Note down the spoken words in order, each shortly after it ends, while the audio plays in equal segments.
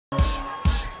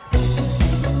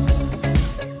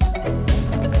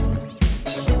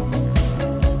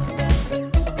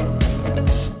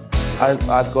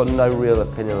I've got no real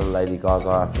opinion on Lady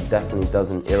Gaga. She definitely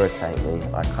doesn't irritate me.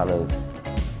 I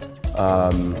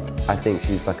think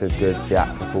she's like a good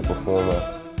theatrical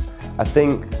performer. I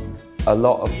think a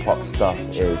lot of pop stuff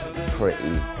is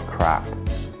pretty crap,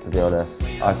 to be honest.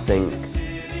 I think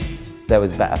there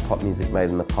was better pop music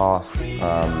made in the past.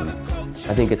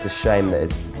 I think it's a shame that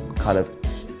it's kind of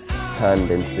turned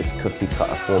into this cookie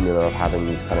cutter formula of having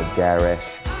these kind of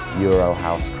garish Euro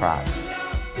house tracks,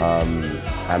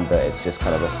 and that it's just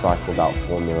kind of a cycled out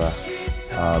formula.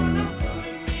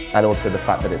 And also the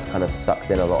fact that it's kind of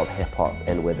sucked in a lot of hip hop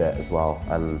in with it as well.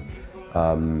 And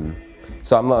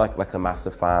so I'm not like a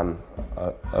massive fan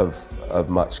of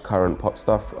much current pop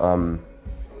stuff,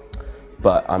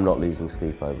 but I'm not losing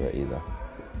sleep over it either.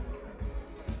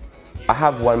 I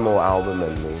have one more album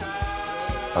in me.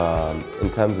 In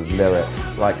terms of lyrics,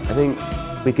 like I think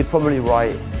we could probably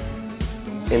write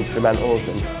instrumentals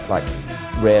and like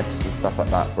riffs and stuff like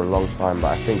that for a long time,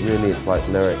 but I think really it's like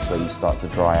lyrics where you start to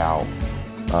dry out,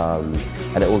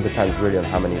 and it all depends really on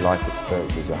how many life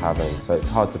experiences you're having, so it's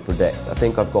hard to predict. I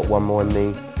think I've got one more in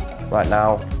me right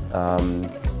now,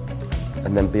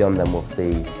 and then beyond them we'll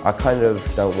see. I kind of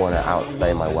don't want to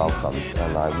outstay my welcome,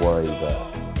 and I worry that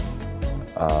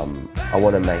I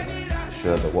want to make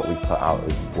sure that what we put out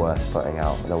is worth putting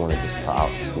out. I don't want to just put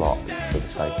out slop for the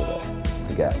sake of it,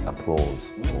 to get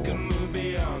applause or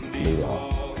move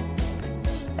on.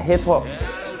 Hip hop,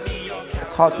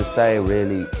 it's hard to say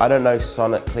really. I don't know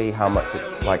sonically how much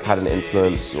it's like had an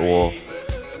influence or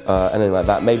anything like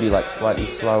that. Maybe like slightly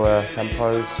slower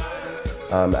tempos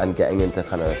and getting into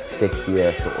kind of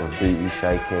stickier sort of booty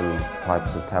shaking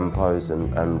types of tempos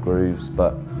and grooves.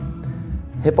 But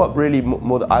hip hop really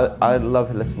more. I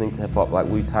love listening to hip hop. Like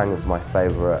Wu-Tang is my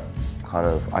favorite kind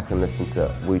of. I can listen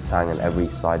to Wu-Tang in every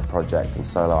side project and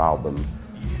solo album,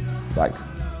 like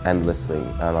endlessly,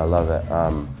 and I love it.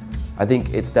 I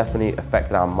think it's definitely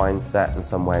affected our mindset in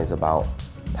some ways about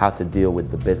how to deal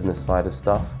with the business side of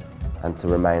stuff and to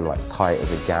remain like tight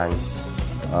as a gang.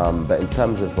 But in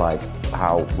terms of like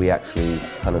how we actually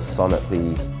kind of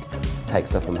sonically take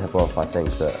stuff from hip hop, I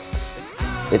think that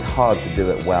it's hard to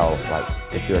do it well. Like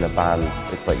if you're in a band,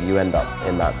 it's like you end up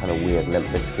in that kind of weird Limp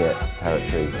Bizkit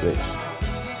territory,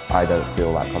 which I don't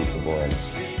feel that comfortable in.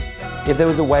 If there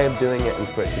was a way of doing it and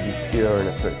for it to be pure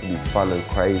and for it to be fun and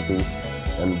crazy,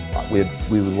 then we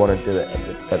would want to do it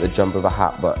at the jump of a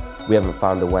hat, but we haven't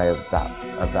found a way of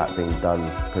that being done,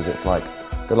 because it's like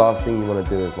the last thing you want to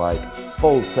do is like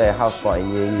Foals play a house party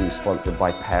near you sponsored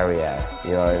by Perrier,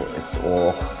 you know, it's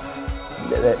all,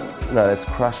 you know, it's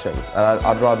crushing. And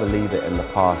I'd rather leave it in the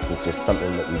past as just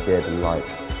something that we did and like,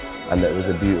 and it was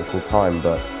a beautiful time,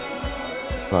 but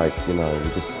it's like, you know,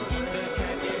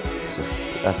 it's just,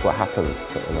 that's what happens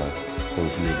to, you know,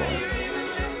 things move on.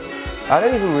 I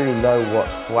don't even really know what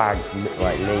swag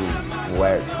like means,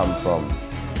 where it's come from,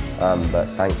 but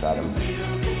thanks, Adam.